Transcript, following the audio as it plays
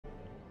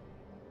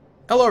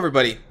Hello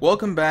everybody,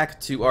 welcome back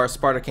to our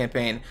Sparta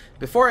campaign.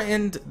 Before I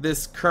end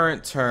this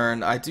current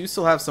turn, I do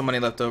still have some money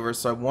left over,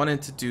 so I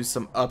wanted to do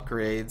some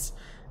upgrades.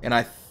 And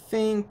I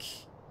think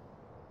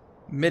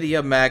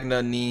Media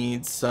Magna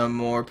needs some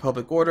more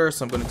public order,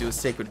 so I'm going to do a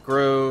Sacred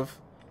Grove.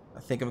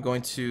 I think I'm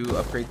going to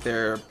upgrade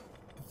their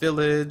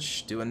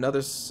village, do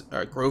another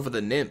Grove of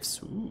the Nymphs.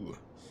 Ooh.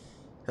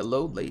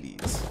 Hello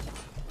ladies.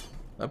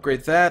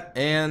 Upgrade that,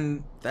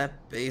 and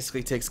that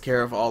basically takes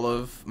care of all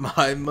of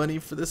my money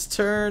for this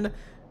turn.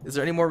 Is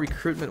there any more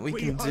recruitment we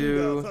can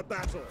do?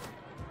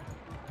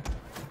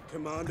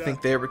 I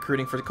think they're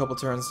recruiting for a couple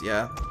turns,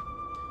 yeah.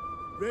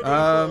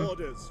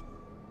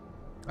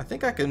 I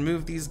think I can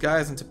move these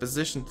guys into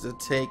position to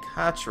take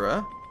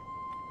Hatra.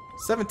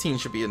 17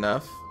 should be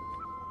enough.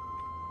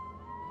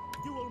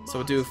 So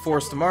we'll do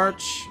Forced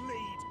March.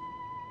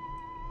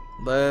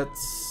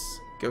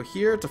 Let's go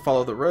here to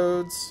follow the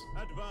roads.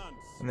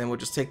 And then we'll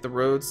just take the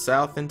road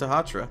south into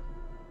Hatra.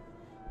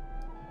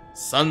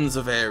 Sons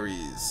of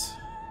Ares.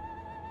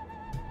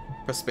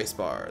 Press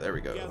spacebar. There we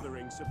go.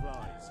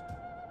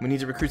 We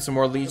need to recruit some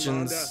more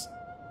legions,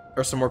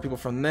 or some more people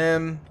from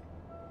them.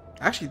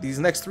 Actually, these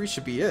next three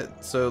should be it.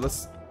 So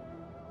let's.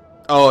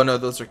 Oh no,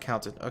 those are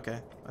counted.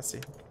 Okay, I see.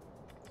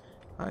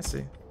 I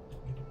see.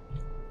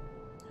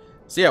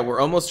 So yeah,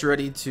 we're almost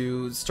ready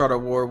to start a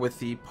war with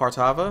the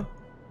Partava.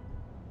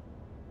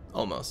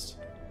 Almost.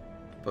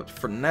 But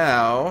for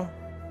now,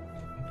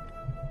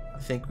 I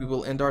think we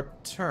will end our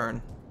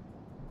turn.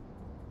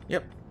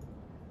 Yep.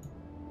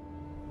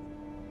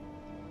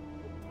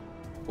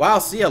 Wow,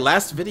 so yeah,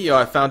 last video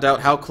I found out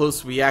how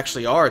close we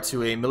actually are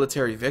to a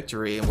military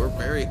victory, and we're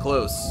very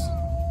close.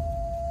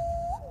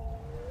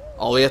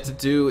 All we have to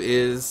do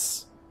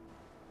is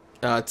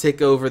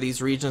take over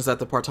these regions that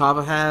the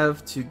Partava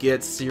have to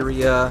get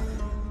Syria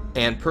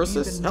and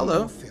Persis.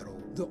 Hello.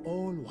 Pharaoh, the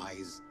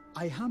All-Wise,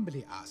 I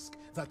humbly ask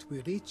that we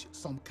reach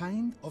some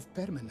kind of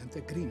permanent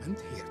agreement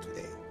here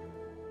today.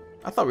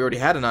 I thought we already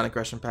had a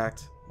non-aggression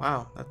pact.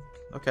 Wow.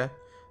 Okay.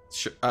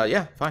 Sure.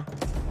 Yeah, fine.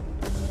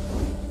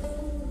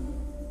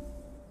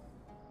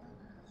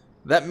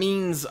 That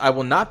means I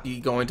will not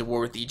be going to war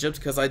with Egypt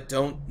because I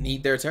don't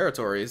need their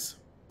territories.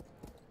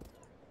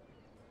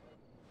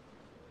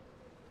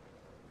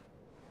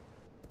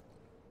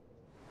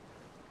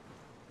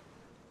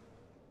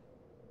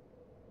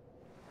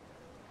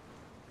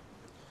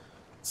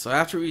 So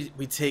after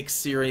we take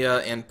Syria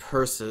and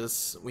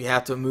Persis, we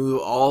have to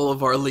move all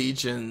of our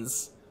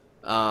legions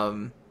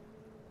back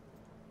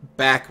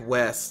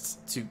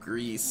west to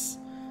Greece.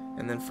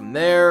 And then from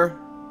there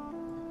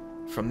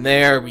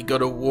we go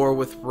to war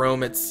with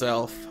Rome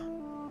itself.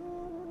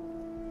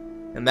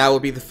 And that will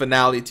be the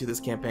finale to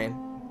this campaign.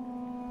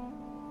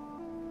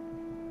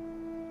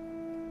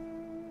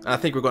 I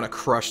think we're going to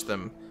crush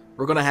them.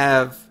 We're going to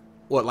have,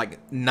 what,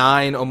 like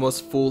 9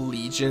 almost full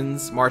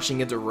legions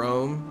marching into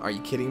Rome? Are you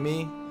kidding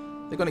me?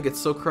 They're going to get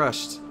so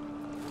crushed.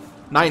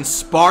 9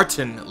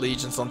 Spartan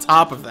legions on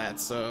top of that,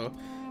 so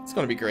it's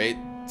going to be great.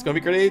 It's going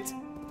to be great.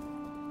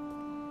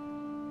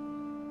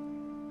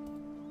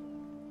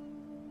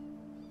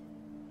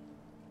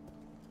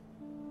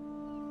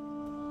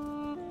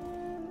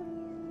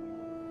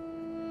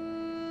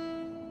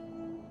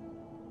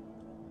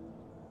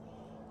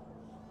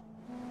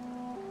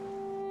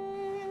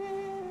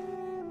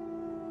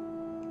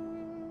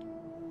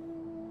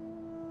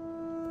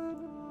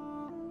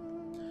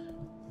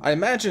 I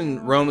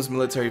imagine Rome's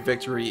military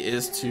victory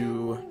is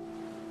to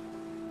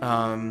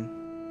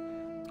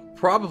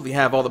probably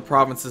have all the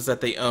provinces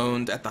that they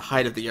owned at the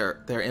height of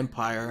their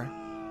empire.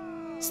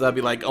 So that'd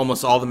be like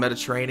almost all the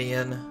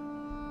Mediterranean.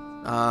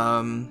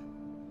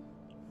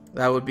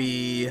 That would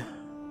be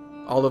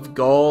all of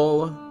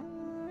Gaul,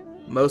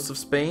 most of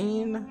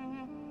Spain,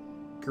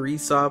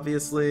 Greece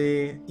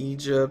obviously,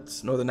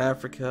 Egypt, Northern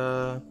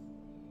Africa.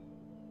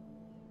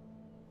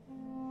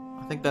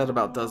 I think that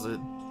about does it.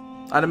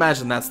 I'd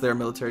imagine that's their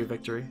military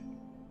victory.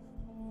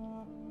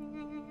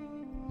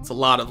 It's a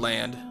lot of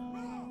land.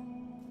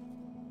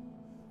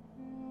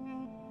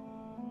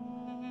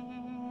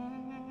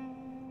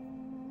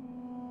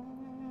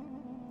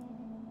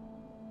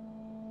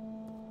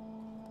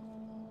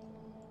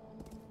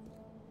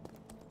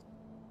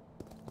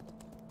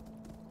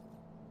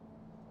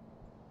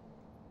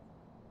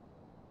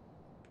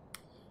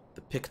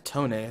 The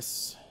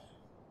Pictones.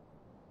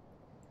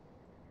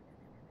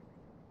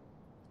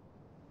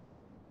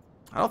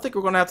 I don't think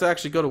we're going to have to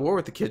actually go to war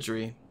with the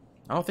Kidri.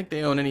 I don't think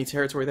they own any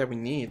territory that we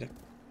need.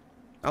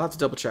 I'll have to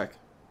double check.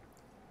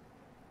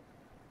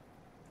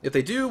 If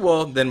they do,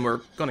 well, then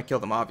we're going to kill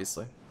them,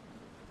 obviously.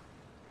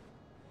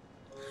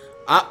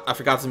 Ah, I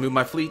forgot to move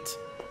my fleet.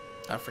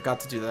 I forgot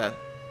to do that.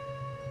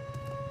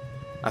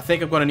 I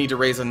think I'm going to need to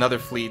raise another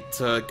fleet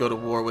to go to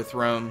war with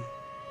Rome.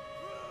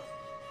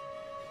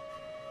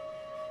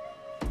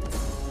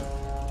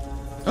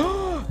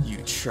 Oh, you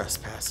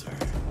trespasser.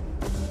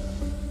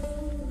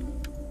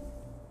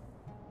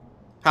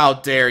 How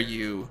dare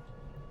you,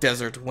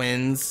 desert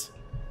winds?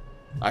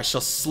 I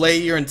shall slay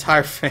your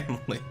entire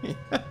family.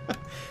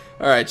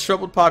 Alright,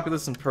 troubled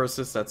populace in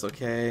Persis, that's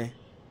okay.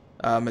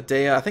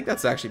 Medea, I think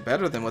that's actually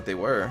better than what they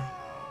were.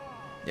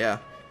 Yeah.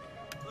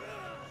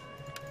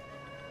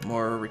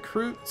 More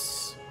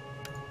recruits.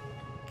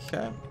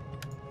 Okay.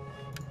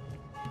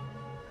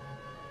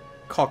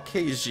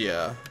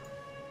 Caucasia.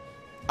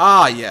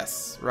 Ah,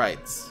 yes. Right.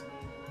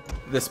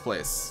 This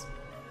place.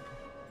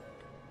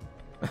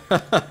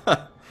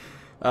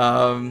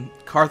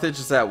 Carthage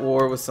is at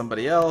war with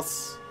somebody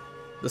else.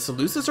 The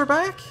Seleucids are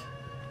back?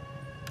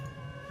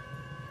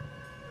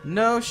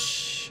 No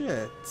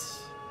shit.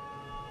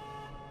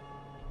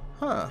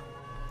 Huh.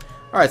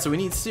 Alright, so we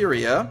need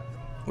Syria,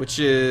 which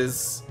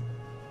is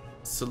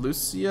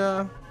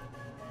Seleucia.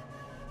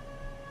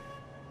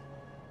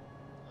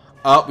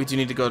 Oh, we do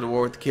need to go to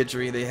war with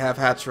Kidri. They have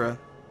Hatra.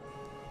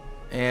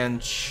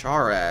 And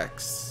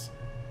Charax.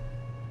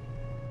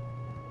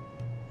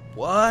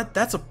 What?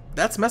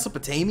 That's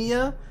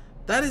Mesopotamia?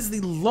 That is the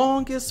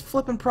longest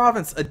flippin'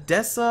 province.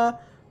 Edessa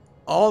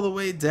all the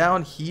way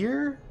down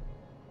here?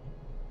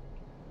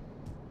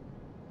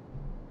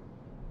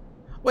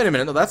 Wait a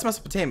minute, no, that's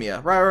Mesopotamia.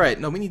 Right.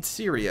 No, we need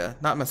Syria,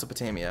 not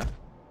Mesopotamia.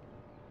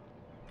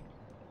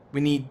 We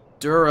need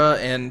Dura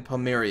and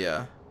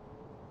Palmyria.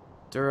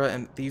 Dura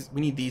and we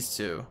need these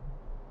two.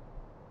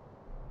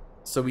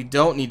 So we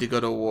don't need to go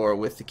to war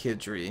with the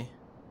Kidri.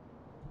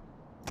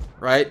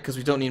 Right? Because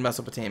we don't need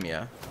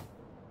Mesopotamia.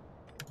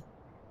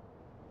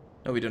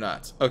 No, we do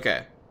not.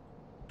 Okay.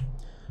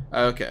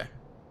 Okay.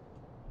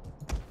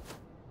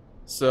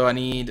 So I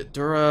need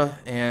Dura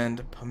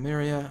and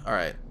Palmyria.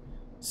 Alright.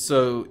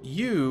 So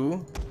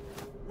you...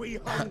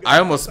 I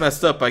almost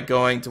messed up by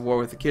going to war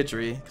with the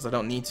Kidri, because I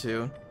don't need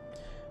to.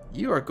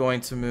 You are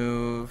going to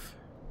move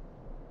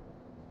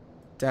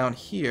down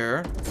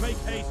here. Make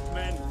haste,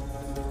 men.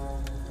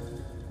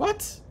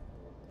 What?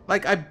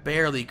 Like, I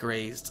barely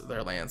grazed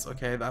their lands,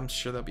 okay? I'm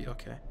sure they'll be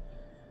okay.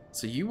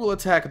 So you will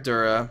attack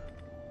Dura.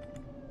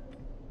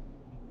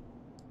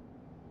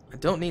 I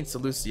don't need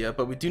Seleucia,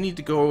 but we do need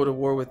to go to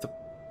war with the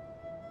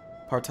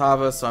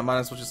Partava, so I might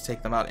as well just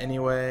take them out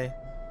anyway.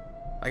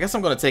 I guess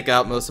I'm going to take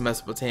out most of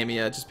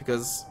Mesopotamia just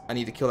because I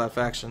need to kill that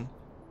faction.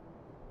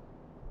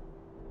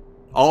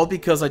 All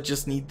because I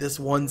just need this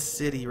one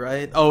city,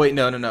 right? Oh wait,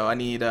 no. I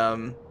need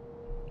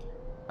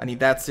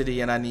that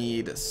city and I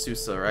need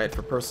Susa, right,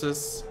 for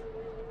Persis.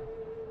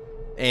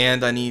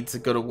 And I need to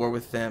go to war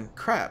with them.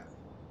 Crap.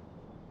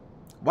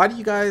 Why do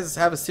you guys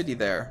have a city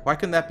there? Why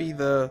couldn't that be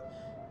the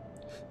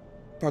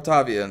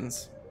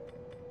Partavians?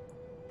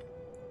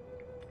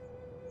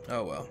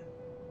 Oh well.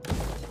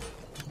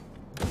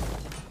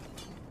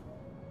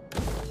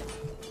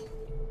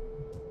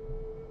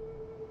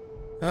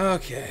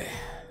 Okay.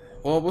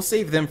 Well, we'll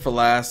save them for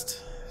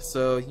last.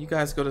 So you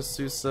guys go to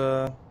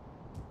Susa.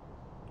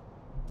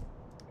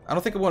 I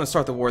don't think I want to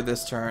start the war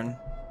this turn.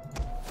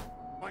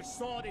 My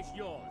sword is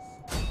yours.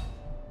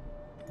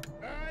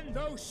 And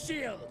those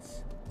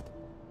shields.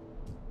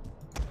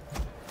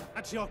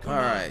 At your command.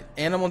 Alright.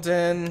 Animal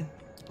Den.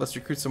 Let's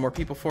recruit some more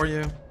people for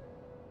you.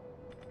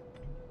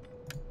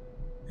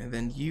 And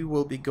then you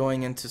will be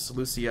going into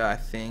Seleucia, I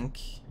think.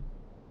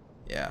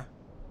 Yeah.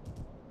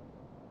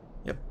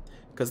 Yep.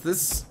 Because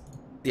this...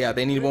 Yeah,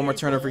 they need one more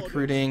turn of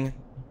recruiting.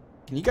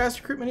 Can you guys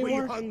recruit many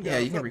more? Yeah,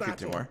 you can recruit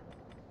 2 more.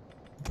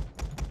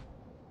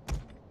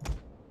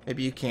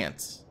 Maybe you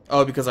can't.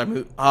 Oh, because I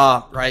moved.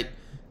 Ah, right.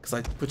 Because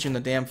I put you in the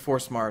damn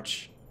force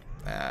march.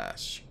 Ah,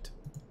 shoot.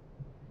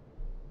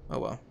 Oh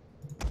well.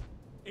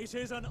 It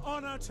is an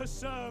honor to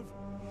serve.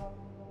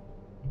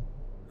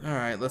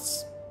 Alright,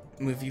 let's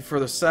move you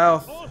further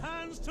south. All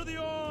hands to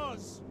the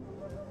oars.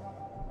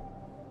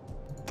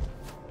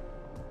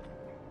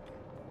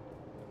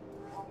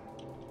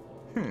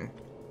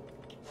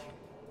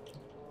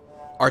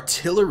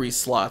 Artillery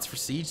slots for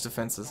siege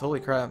defenses. Holy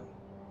crap.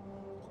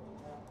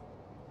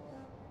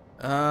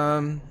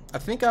 I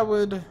think I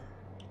would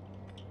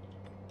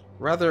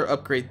rather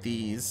upgrade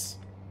these.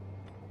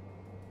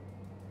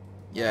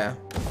 Yeah.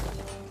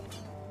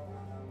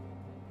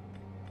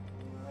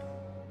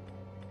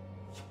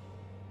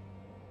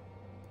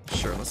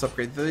 Sure, let's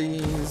upgrade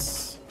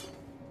these.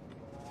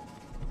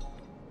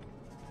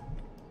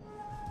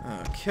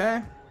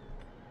 Okay.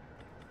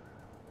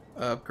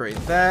 Upgrade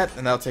that,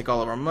 and that'll take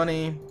all of our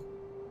money.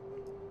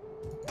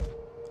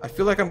 I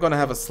feel like I'm gonna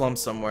have a slum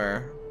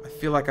somewhere. I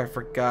feel like I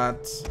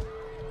forgot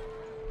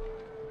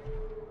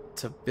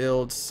to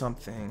build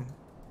something.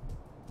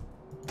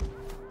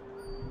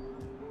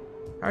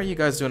 How are you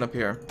guys doing up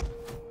here?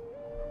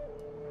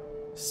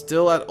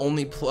 Still at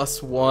only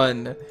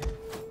 +1.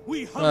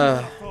 We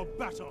hunger for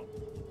battle.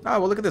 Ah,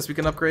 well look at this. We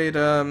can upgrade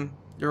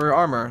your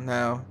armor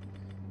now.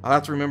 I'll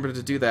have to remember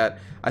to do that.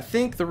 I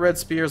think the Red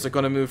Spears are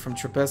going to move from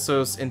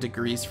Trapesos into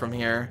Greece from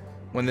here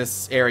when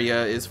this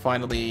area is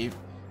finally,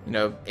 you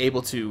know,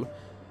 able to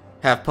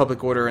have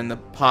public order in the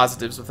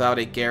positives without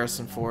a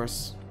garrison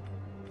force.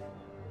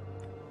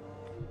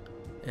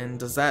 And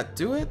does that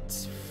do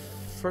it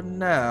for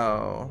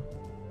now?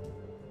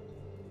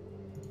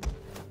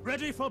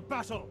 Ready for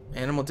battle.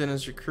 Animal Den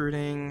is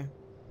recruiting.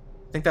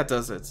 I think that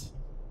does it.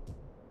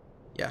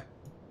 Yeah.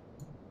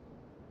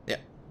 Yeah.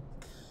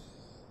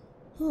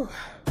 Whew.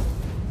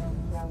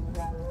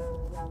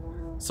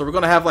 So we're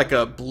gonna have like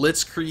a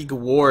blitzkrieg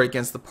war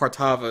against the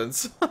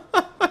Partavans.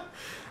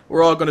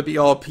 We're all gonna be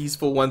all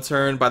peaceful one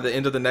turn. By the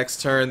end of the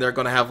next turn, they're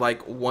gonna have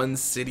like one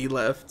city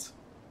left.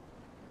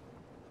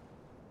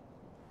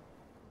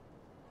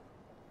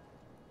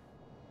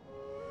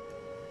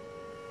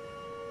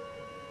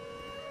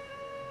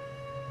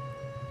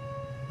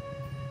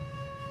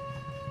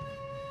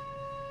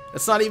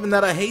 It's not even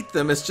that I hate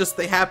them, it's just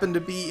they happen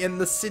to be in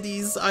the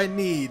cities I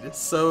need,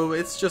 so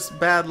it's just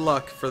bad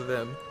luck for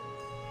them.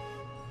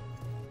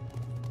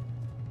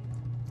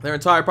 Their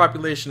entire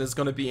population is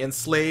going to be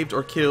enslaved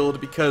or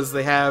killed because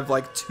they have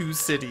like 2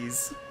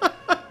 cities.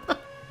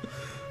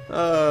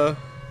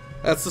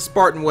 That's the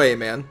Spartan way,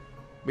 man.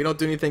 We don't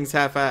do anything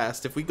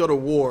half-assed. If we go to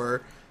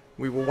war,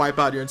 we will wipe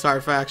out your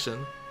entire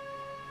faction.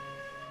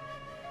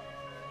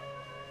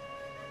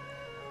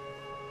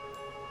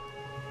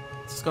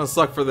 It's gonna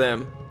suck for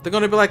them. They're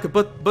gonna be like,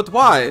 but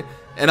why?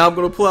 And I'm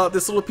gonna pull out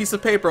this little piece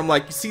of paper. I'm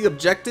like, you see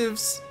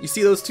objectives? You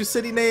see those 2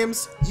 city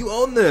names? You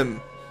own them.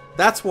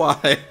 That's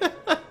why.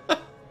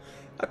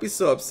 I'd be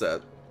so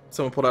upset.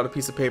 Someone pulled out a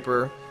piece of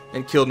paper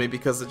and killed me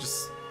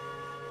because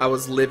I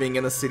was living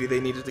in a city they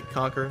needed to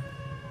conquer.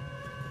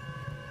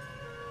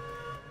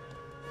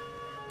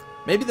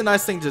 Maybe the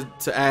nice thing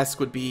to ask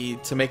would be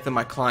to make them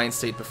my client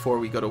state before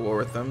we go to war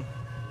with them.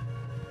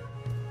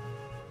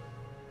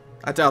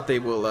 I doubt they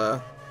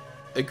will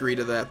agree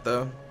to that,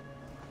 though.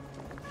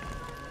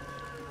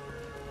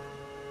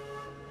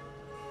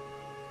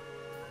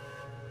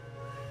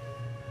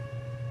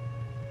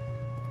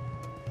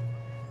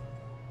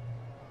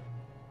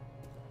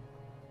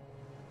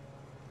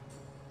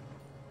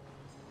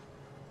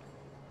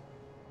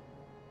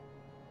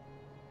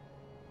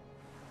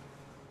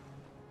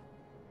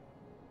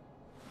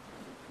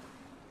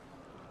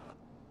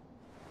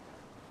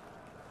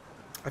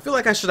 I feel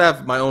like I should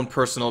have my own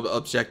personal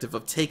objective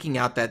of taking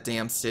out that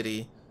damn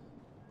city.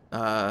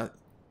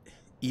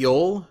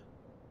 Eol?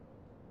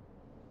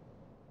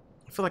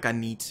 I feel like I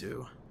need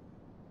to.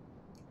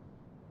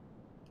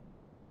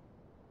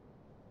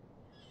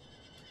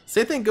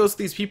 Same thing goes to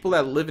these people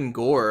that live in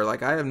Gore.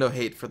 Like, I have no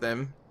hate for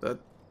them, but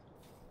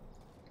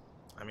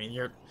I mean,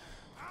 you're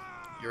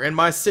in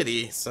my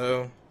city,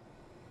 so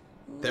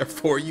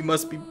therefore you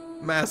must be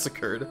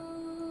massacred.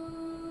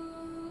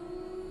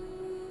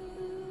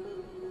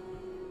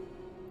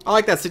 I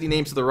like that city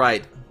name to the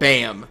right.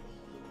 Bam.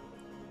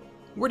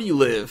 Where do you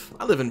live?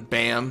 I live in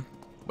Bam.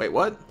 Wait,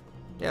 what?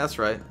 Yeah, that's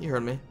right. You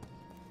heard me.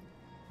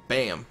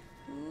 Bam.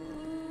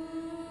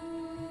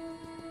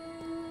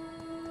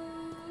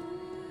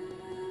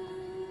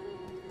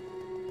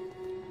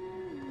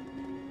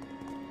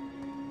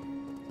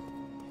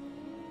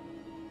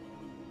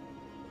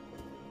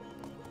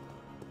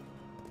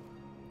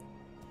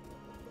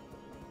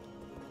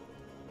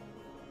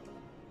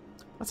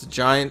 That's a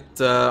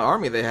giant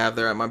army they have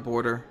there at my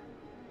border.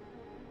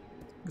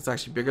 It's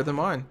actually bigger than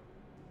mine.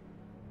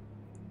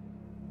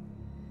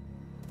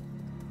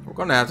 We're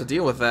gonna have to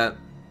deal with that.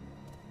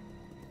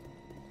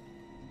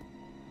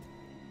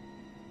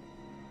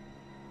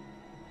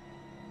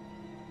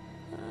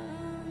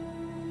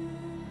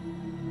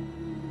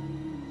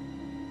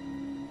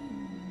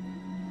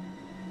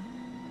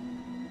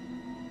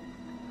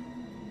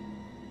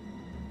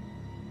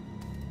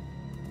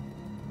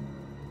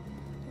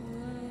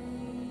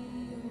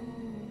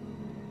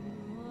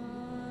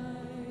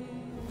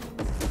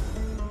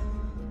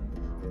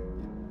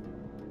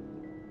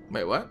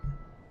 Wait, what?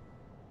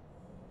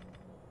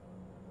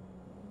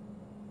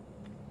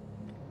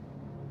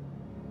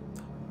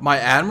 My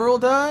admiral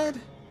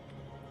died?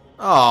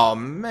 Oh,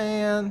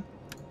 man.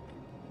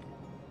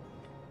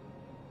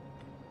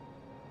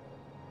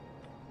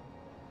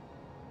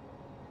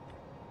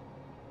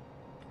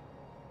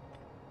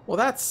 Well,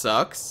 that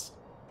sucks.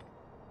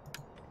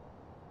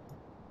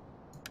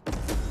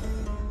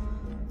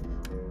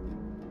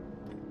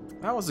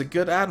 That was a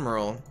good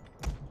admiral.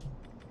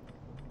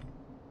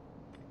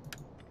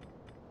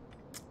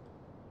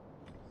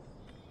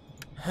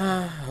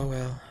 Oh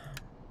well.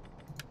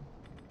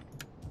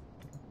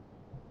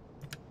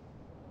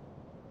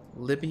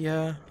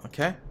 Libya,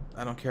 okay.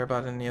 I don't care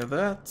about any of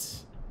that.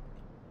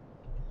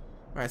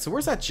 Alright, so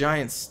where's that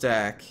giant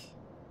stack?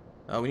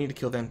 Oh, we need to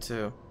kill them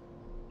too.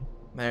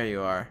 There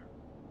you are.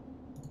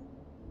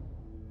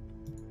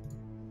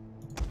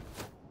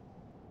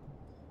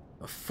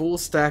 A full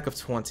stack of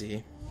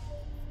 20.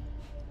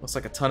 Looks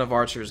like a ton of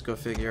archers, go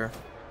figure.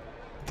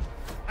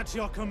 At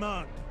your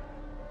command.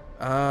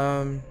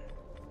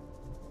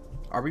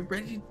 Are we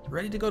ready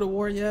to go to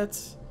war yet?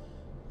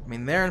 I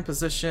mean, they're in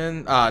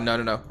position.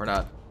 No, we're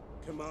not.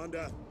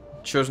 Commander.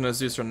 Children of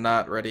Zeus are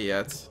not ready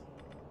yet.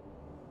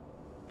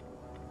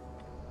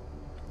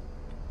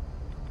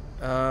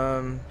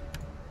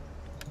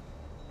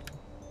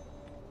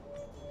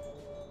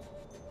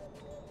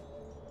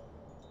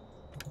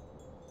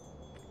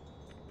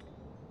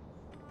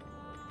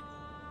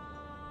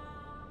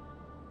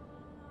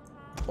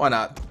 Why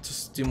not?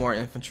 Just do more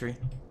infantry.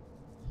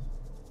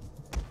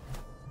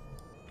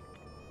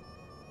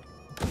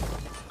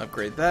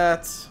 Upgrade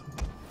that.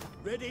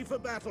 Ready for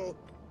battle.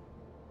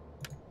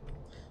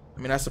 I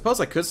mean, I suppose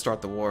I could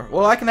start the war.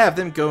 Well, I can have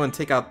them go and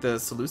take out the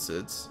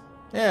Seleucids.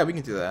 Yeah, we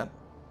can do that.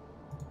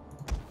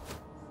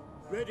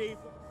 Ready?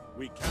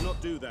 We cannot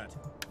do that.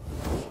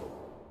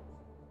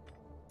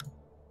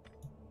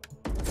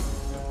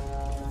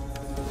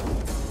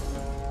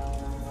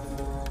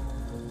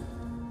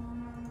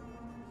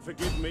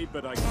 Forgive me,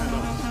 but I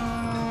cannot.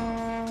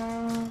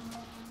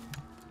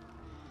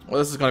 Well,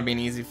 this is going to be an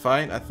easy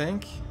fight, I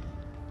think.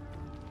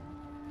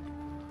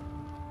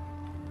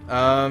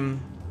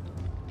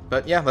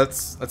 But yeah,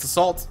 let's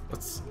assault.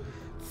 Let's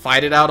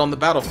fight it out on the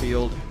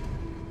battlefield.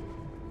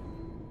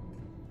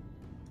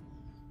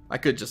 I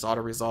could just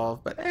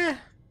auto-resolve, but I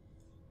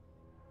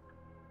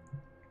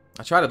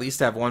try to at least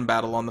have one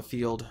battle on the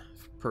field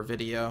per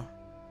video.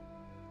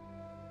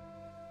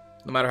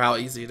 No matter how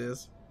easy it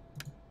is.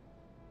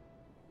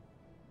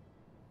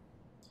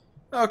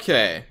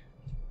 Okay.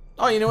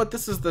 Oh, you know what?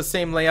 This is the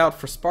same layout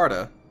for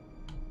Sparta.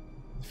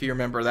 If you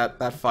remember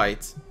that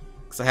fight.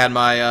 Because I had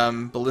my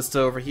ballista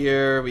over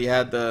here. We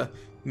had the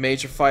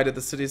major fight at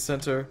the city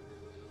center.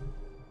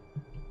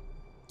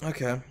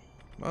 Okay.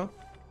 Well.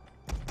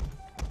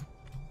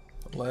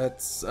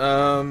 Let's,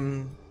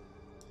 go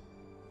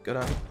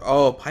down.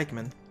 Oh,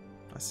 pikemen.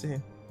 I see.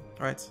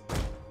 Alright.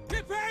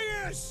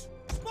 Hippias!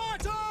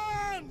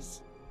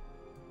 Spartans!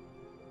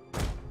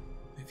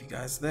 Move you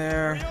guys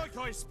there.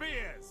 Perioikoi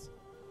spears!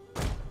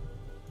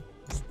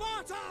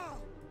 Sparta!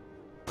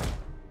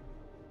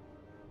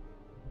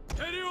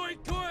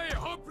 Perioikoi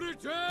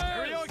hoplites!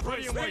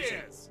 Perioikoi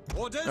spears!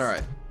 Orders?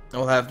 Alright.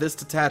 We'll have this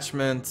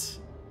detachment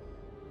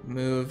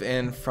move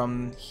in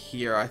from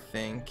here, I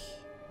think.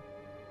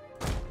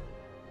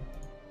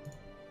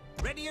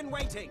 Ready and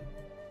waiting.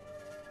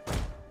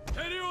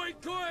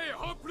 Perioikoi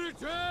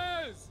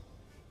hoplites!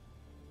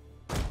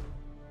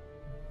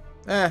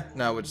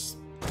 No, we'll just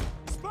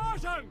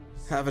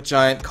Spartans! have a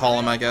giant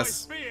column, I guess.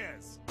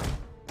 Spears!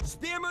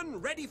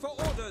 Spearmen ready for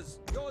orders.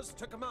 Yours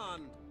to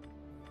command.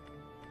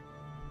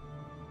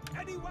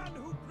 Anyone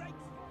who breaks...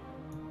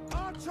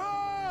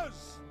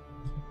 Archers!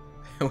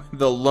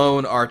 The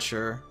lone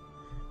archer.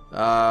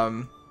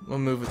 We'll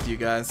move with you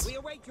guys. We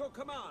await your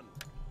command.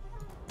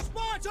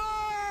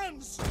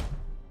 Spartans!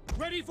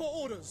 Ready for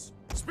orders.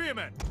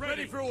 Spearmen,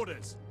 ready for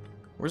orders.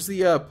 Where's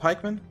the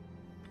pikeman?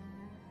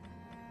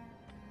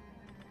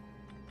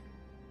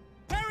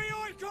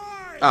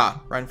 Perioikoi!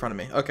 Ah, right in front of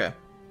me. Okay.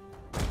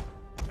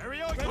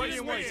 Perioikoi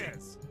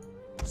spears.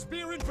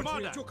 Spear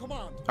infantry at your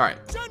command. Alright.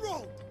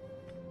 General!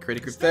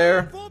 Create a group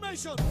there.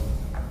 Formation.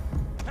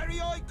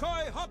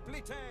 Perioikoi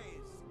hoplites.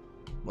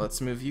 Let's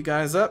move you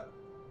guys up.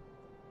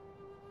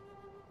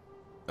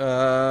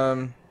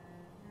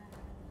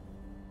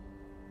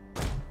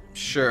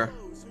 Sure.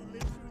 Those who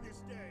live through this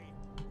day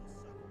will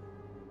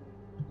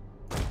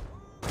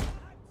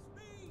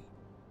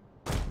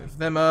suffer. Move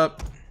them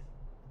up.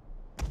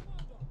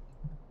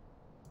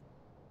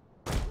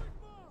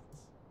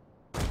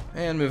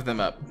 And move them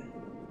up.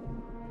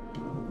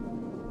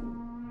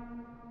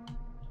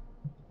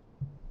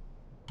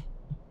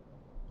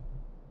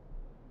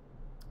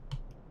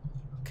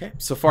 Okay,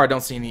 so far I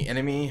don't see any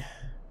enemy,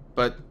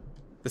 but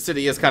the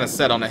city is kind of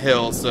set on a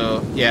hill,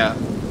 so yeah,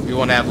 we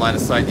won't have line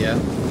of sight yet.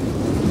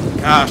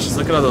 Gosh, just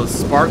look at all those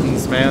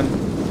Spartans, man.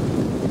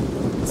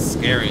 It's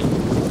scary.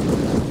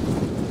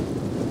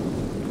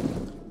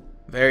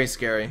 Very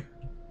scary.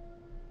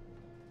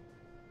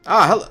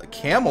 Ah, hello,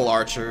 camel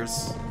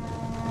archers.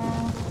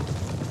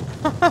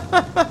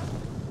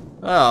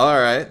 Oh,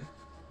 alright.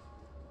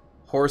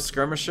 Horse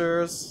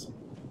skirmishers.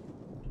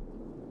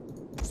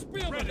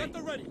 Spearmen at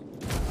the ready.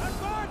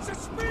 Advance at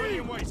speed. Ready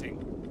and waiting.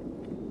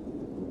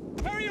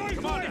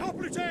 Perioikoi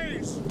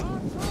hoplites.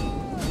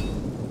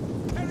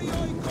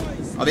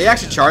 Perioikoi. Are they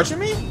actually charging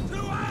me?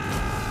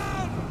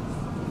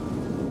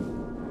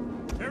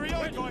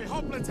 Perioikoi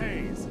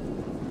hoplites.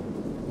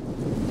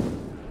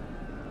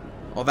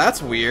 Well,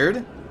 that's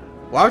weird.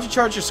 Why would you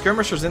charge your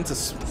skirmishers into...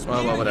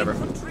 well, whatever.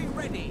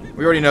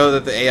 We already know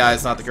that the AI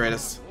is not the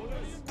greatest.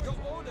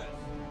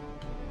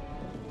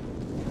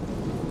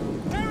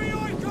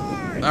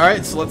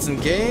 Alright, so let's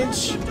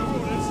engage.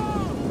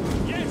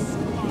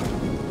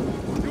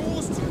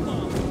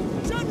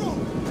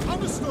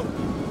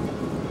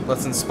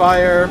 Let's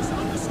inspire.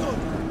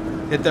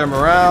 Hit their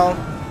morale.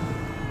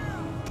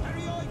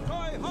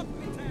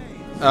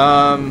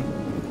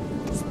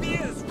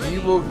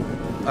 You will...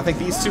 I think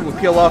these two will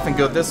peel off and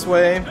go this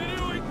way.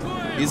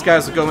 These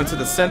guys will go into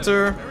the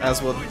center,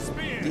 as will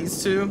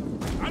these two.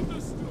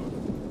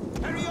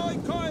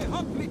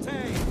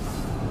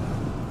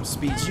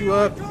 Speed you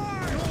up.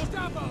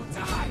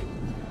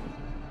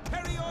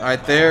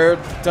 Alright, they're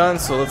done,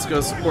 so let's go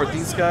support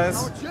these guys.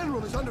 Our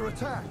general is under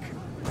attack.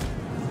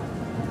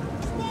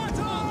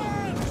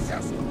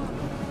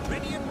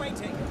 Ready and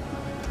waiting.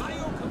 By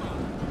your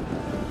command.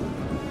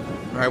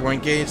 Alright, we're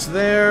engaged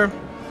there.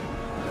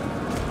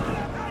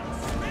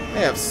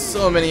 They have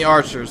so many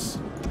archers.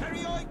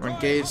 We're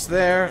engaged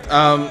there.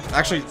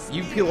 Actually,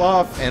 you peel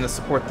off and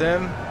support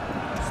them.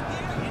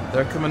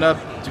 They're coming up.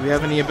 Do we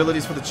have any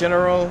abilities for the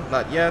general?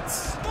 Not yet.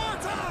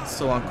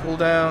 Still on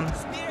cooldown.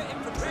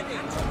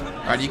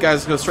 Alright, you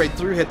guys go straight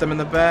through, hit them in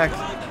the back.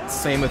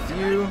 Same with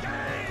you.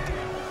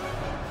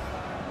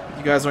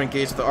 You guys are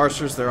engaged with the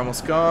archers, they're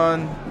almost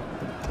gone.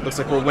 Looks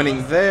like we're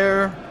winning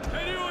there.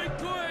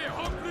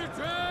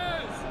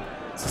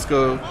 Let's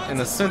go in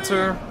the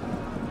center.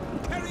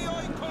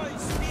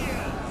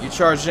 You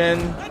charge in.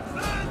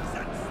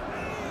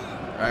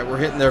 Alright, we're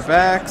hitting their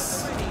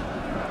backs.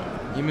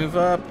 You move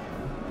up.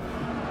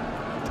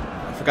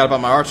 I forgot about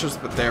my archers,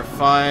 but they're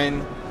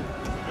fine.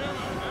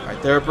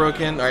 Alright, they're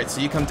broken. Alright,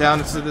 so you come down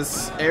into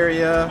this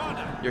area.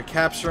 You're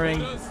capturing.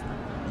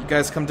 You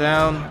guys come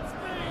down.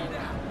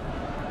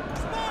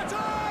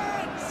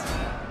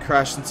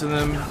 Crash into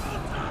them.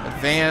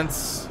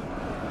 Advance.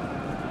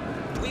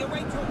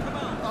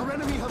 Our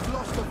enemy has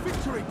lost the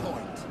victory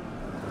point.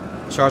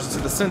 Charge into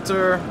the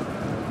center.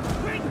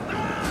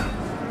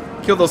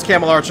 Kill those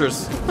camel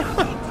archers.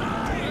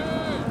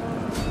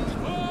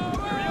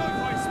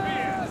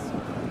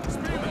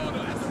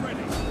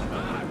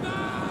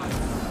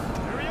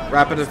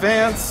 Rapid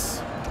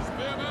advance.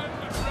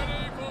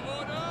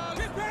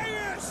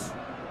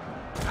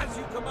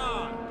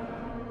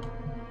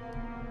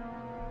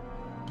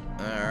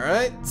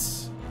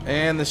 Alright.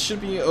 And this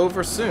should be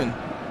over soon.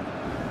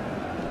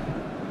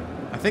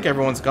 I think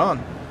everyone's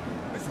gone.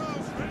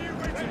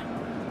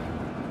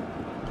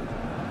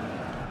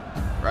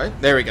 Right?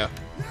 There we go.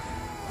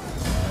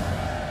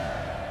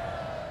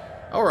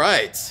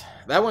 Alright.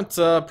 That went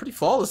pretty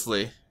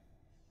flawlessly.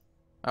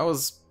 I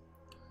was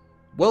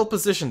well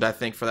positioned, I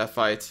think, for that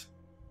fight.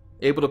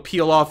 Able to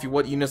peel off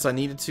what units I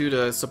needed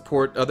to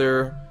support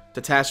other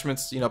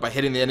detachments, you know, by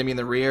hitting the enemy in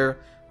the rear.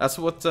 That's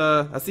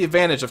the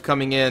advantage of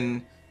coming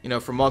in, you know,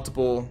 from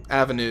multiple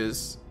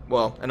avenues.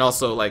 Well, and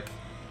also, like,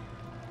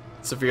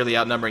 severely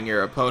outnumbering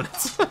your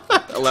opponents.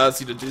 Allows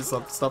you to do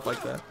stuff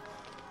like that.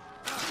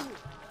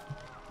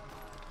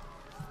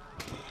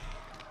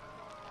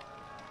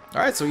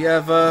 Alright, so we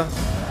have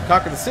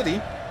conquered the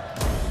city.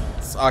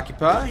 Let's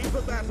occupy.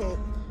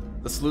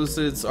 The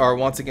Seleucids are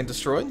once again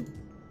destroyed.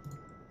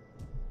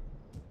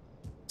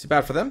 Too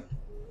bad for them.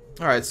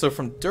 Alright, so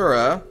from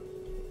Dura.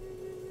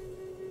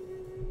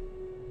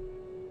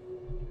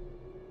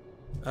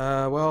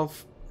 Well,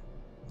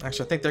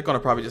 actually I think they're going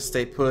to probably just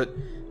stay put.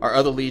 Our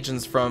other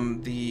legions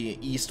from the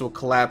east will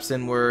collapse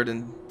inward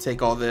and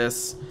take all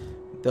this.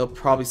 They'll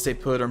probably stay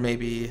put or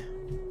maybe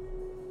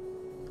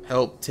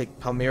help take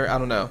Palmyra. I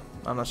don't know.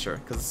 I'm not sure,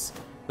 because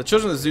the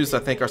Children of Zeus, I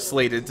think, are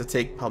slated to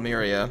take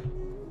Palmyra.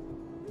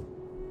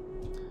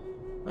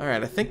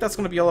 Alright, I think that's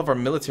going to be all of our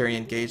military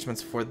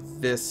engagements for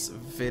this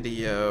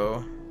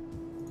video.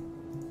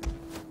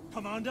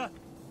 Commander?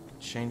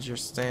 Change your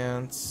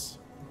stance.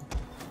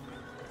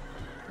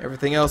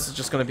 Everything else is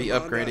just going to be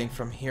upgrading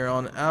from here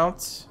on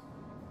out.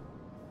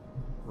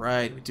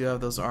 Right, we do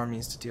have those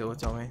armies to deal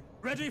with, don't we?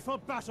 Ready for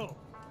battle!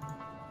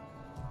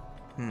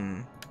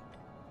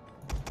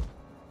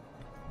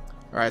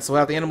 Alright, so we'll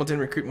have the Animal Den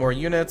recruit more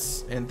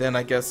units, and then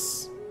I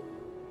guess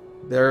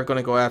they're going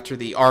to go after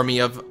the army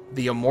of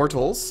the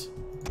Immortals.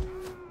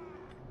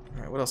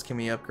 Alright, what else can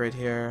we upgrade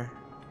here?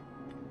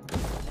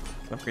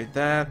 Upgrade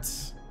that.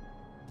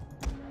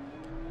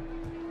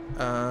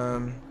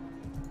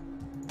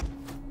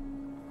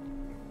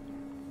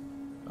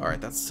 Alright,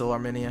 that's still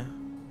Armenia.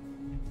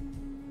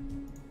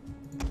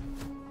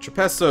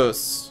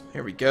 Trapessos.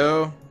 Here we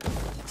go.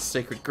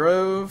 Sacred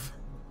Grove.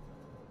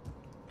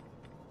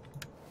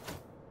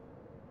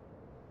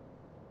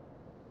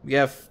 We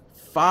have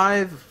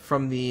 5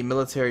 from the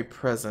military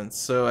presence,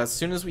 so as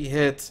soon as we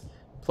hit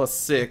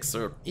 +6,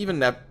 or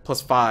even at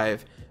 +5,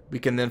 we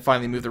can then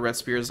finally move the Red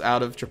Spears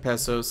out of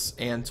Trapessos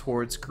and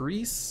towards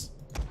Greece.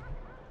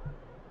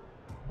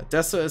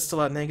 Edessa is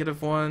still at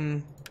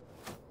 -1.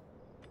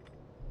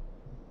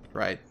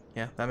 Right,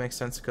 yeah, that makes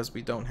sense because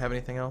we don't have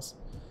anything else.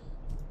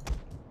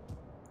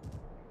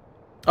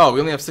 Oh, we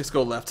only have 6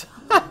 gold left.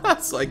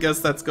 So I guess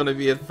that's going to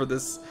be it for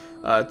this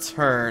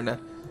turn.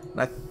 And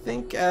I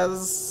think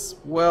as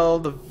well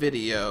the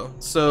video.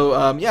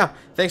 So yeah,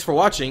 thanks for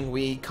watching.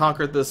 We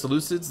conquered the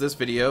Seleucids this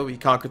video. We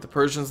conquered the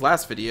Persians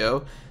last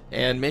video.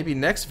 And maybe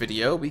next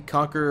video we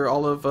conquer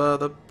all of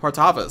the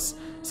Partavas.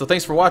 So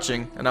thanks for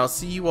watching, and I'll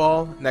see you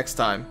all next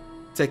time.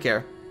 Take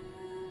care.